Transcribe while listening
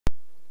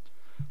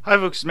Hi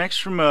folks, Max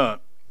from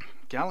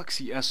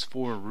Galaxy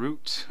S4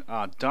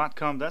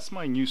 root.com. That's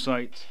my new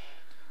site.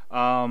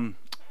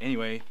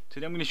 Anyway,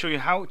 today I'm going to show you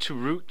how to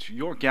root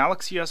your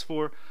Galaxy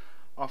S4.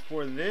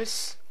 For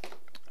this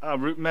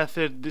root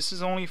method, this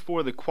is only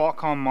for the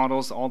Qualcomm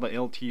models, all the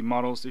LTE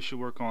models. This should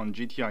work on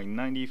GTI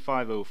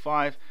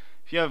 9505.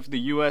 If you have the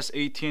US,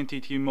 AT&T,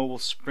 T-Mobile,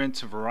 Sprint,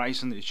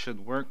 Verizon, it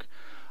should work.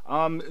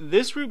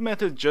 This root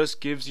method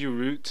just gives you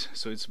root,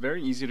 so it's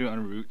very easy to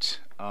unroot.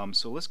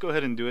 So let's go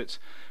ahead and do it.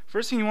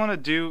 First thing you want to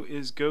do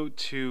is go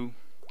to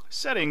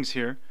settings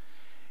here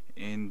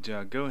and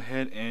go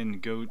ahead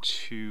and go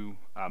to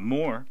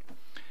more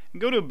and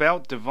go to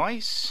about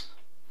device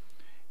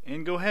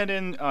and go ahead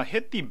and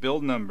hit the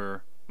build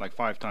number like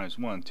 5 times.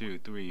 1, 2,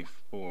 3,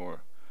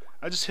 4.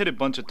 I just hit a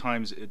bunch of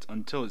times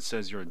until it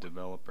says you're a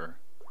developer.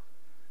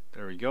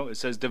 There we go. It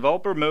says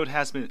developer mode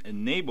has been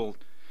enabled.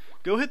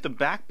 Go hit the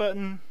back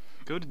button,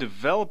 go to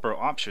developer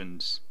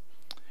options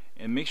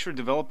and make sure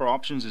developer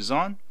options is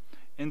on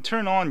and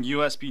turn on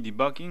USB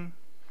debugging.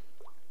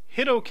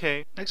 Hit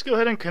OK. Next, go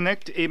ahead and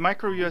connect a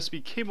micro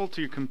USB cable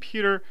to your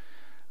computer.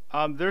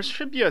 There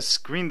should be a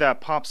screen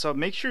that pops up.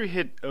 Make sure you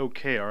hit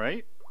OK,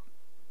 alright?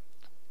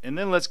 And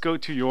then let's go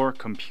to your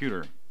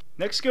computer.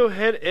 Next, go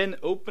ahead and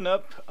open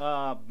up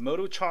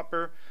Moto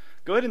Chopper.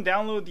 Go ahead and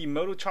download the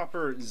Moto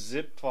Chopper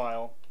zip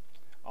file.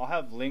 I'll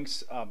have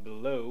links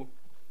below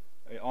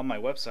on my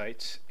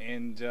website,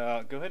 and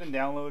go ahead and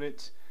download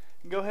it.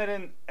 Go ahead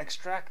and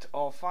extract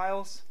all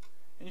files,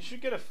 and you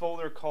should get a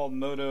folder called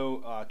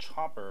Moto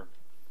Chopper.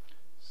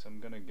 So I'm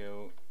gonna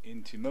go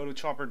into Moto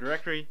Chopper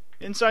directory.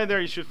 Inside there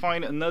you should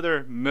find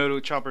another Moto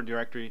Chopper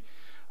directory.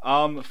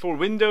 For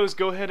Windows,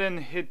 go ahead and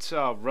hit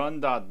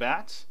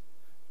run.bat,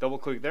 double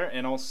click there,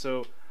 and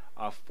also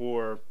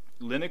for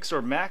Linux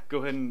or Mac,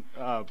 go ahead and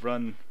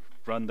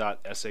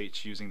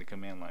run.sh using the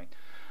command line.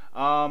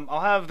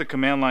 I'll have the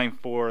command line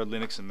for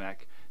Linux and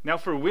Mac. Now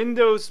for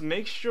Windows,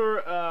 make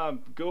sure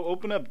go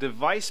open up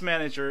Device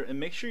Manager and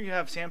make sure you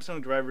have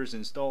Samsung drivers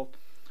installed.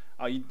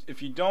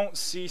 If you don't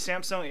see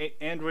Samsung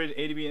Android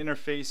ADB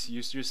interface,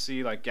 you just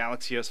see like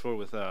Galaxy S4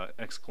 with an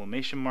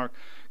exclamation mark.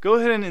 Go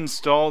ahead and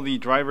install the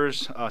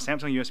drivers,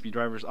 Samsung USB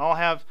drivers. I'll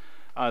have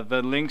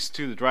the links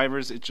to the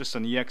drivers. It's just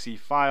an exe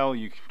file.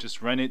 You can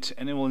just run it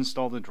and it will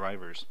install the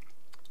drivers.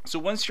 So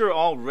once you're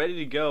all ready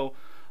to go,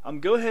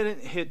 go ahead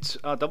and hit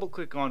double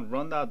click on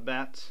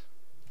run.bat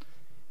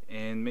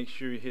and make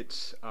sure you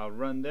hit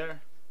run there,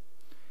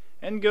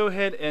 and go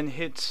ahead and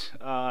hit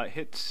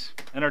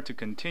enter to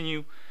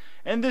continue,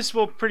 and this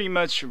will pretty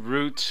much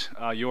root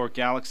your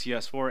Galaxy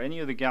S4, any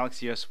of the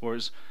Galaxy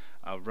S4s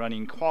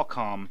running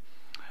Qualcomm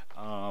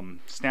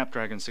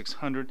Snapdragon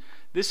 600.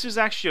 This is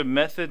actually a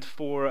method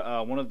for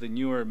one of the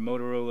newer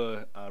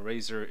Motorola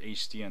Razr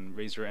HD and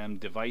Razr M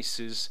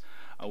devices,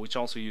 which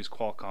also use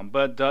Qualcomm,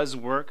 but does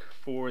work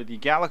for the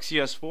Galaxy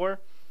S4.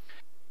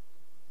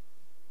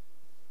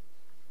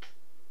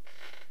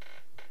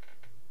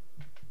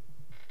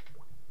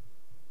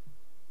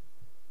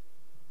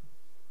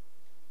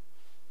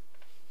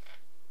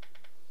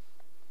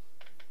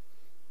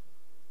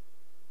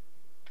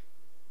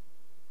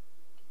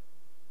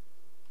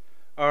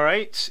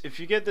 Alright, if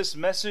you get this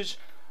message,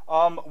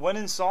 when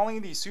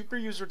installing the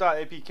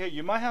superuser.apk,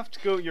 you might have to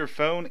go to your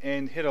phone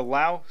and hit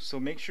allow, so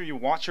make sure you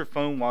watch your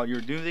phone while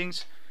you're doing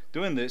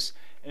this.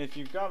 And if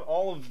you've got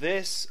all of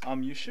this,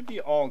 you should be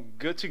all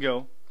good to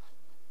go.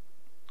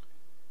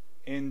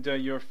 And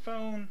your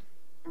phone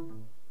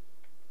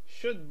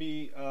should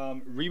be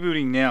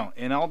rebooting now,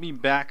 and I'll be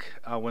back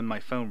when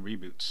my phone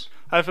reboots.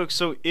 Hi folks,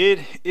 so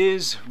it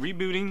is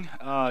rebooting,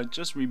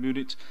 just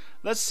rebooted.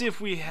 Let's see if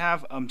we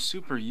have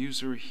super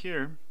user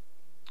here,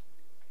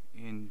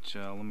 and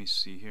let me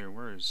see here,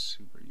 where is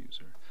super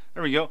user?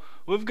 There we go.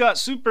 We've got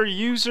super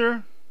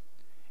user,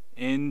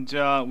 and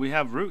we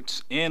have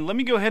root, and let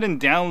me go ahead and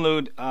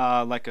download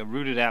like a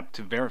rooted app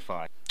to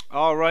verify.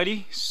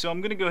 Alrighty, so I'm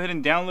gonna go ahead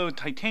and download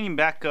Titanium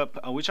Backup,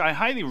 which I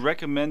highly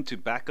recommend to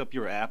back up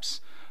your apps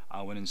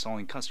when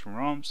installing custom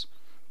ROMs.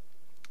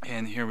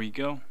 And here we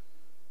go.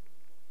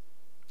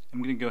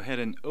 I'm gonna go ahead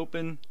and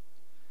open,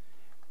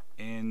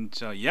 and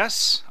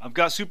yes, I've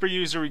got super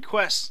user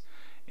requests,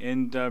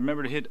 and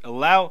remember to hit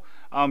allow.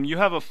 You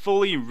have a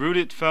fully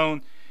rooted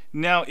phone.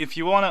 Now if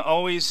you want to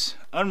always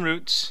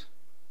unroot,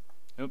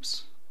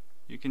 oops,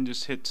 you can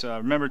just hit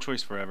remember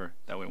choice forever,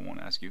 that way it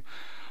won't ask you.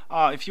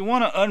 If you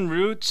want to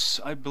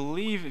unroot, I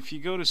believe if you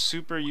go to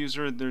super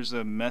user, there's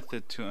a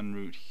method to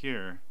unroot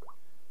here.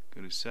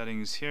 Go to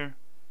settings here,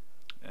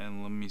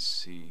 and let me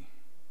see.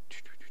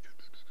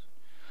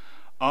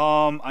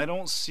 I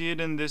don't see it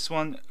in this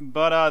one,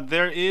 but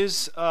there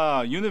is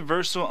a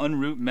universal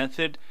unroot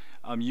method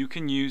you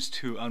can use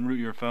to unroot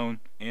your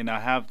phone, and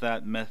I have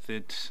that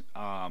method.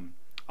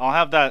 I'll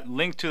have that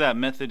link to that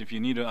method if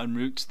you need to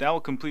unroot. That will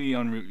completely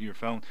unroot your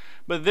phone.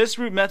 But this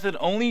root method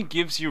only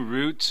gives you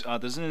root,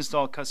 doesn't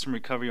install custom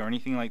recovery or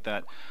anything like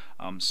that.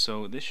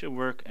 So this should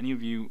work. Any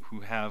of you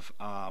who have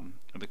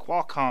the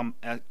Qualcomm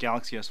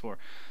Galaxy S4.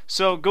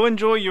 So go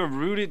enjoy your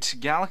rooted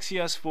Galaxy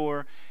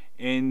S4,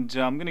 and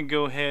I'm gonna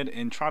go ahead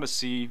and try to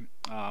see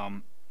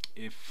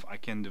if I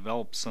can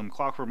develop some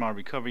clockwork model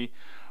recovery,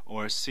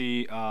 or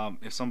see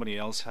if somebody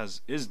else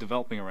is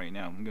developing it right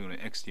now. I'm going to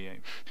XDA.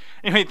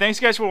 Anyway, thanks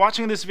guys for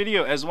watching this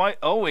video. As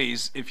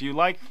always, if you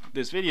like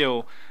this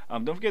video,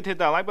 don't forget to hit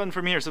that like button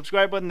from here,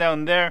 subscribe button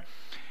down there,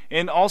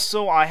 and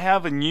also I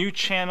have a new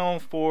channel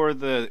for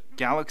the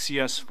Galaxy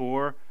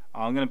S4.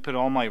 I'm going to put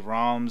all my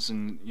ROMs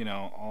and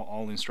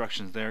all the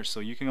instructions there, so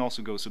you can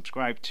also go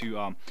subscribe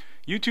to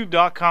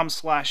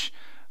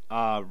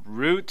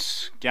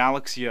youtube.com/root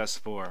Galaxy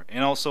S4,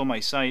 and also my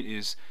site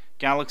is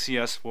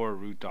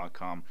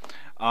galaxys4root.com.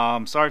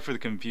 Sorry for the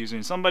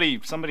confusion. Somebody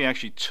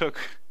actually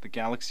took the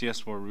Galaxy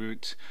S4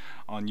 root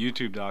on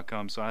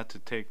youtube.com, so I had to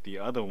take the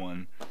other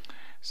one,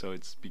 so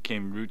it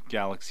became root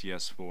Galaxy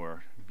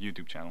S4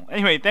 YouTube channel.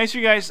 Anyway, thanks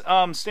you guys.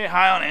 Stay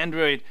high on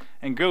Android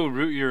and go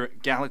root your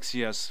Galaxy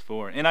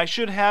S4. And I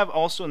should have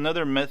also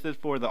another method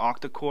for the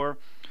octa-core.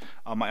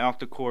 My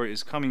octa-core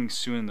is coming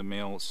soon in the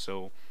mail,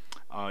 so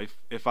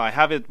if I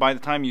have it by the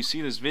time you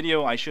see this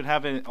video, I should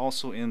have it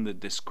also in the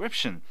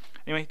description.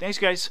 Anyway, thanks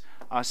guys.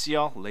 I'll see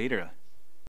y'all later.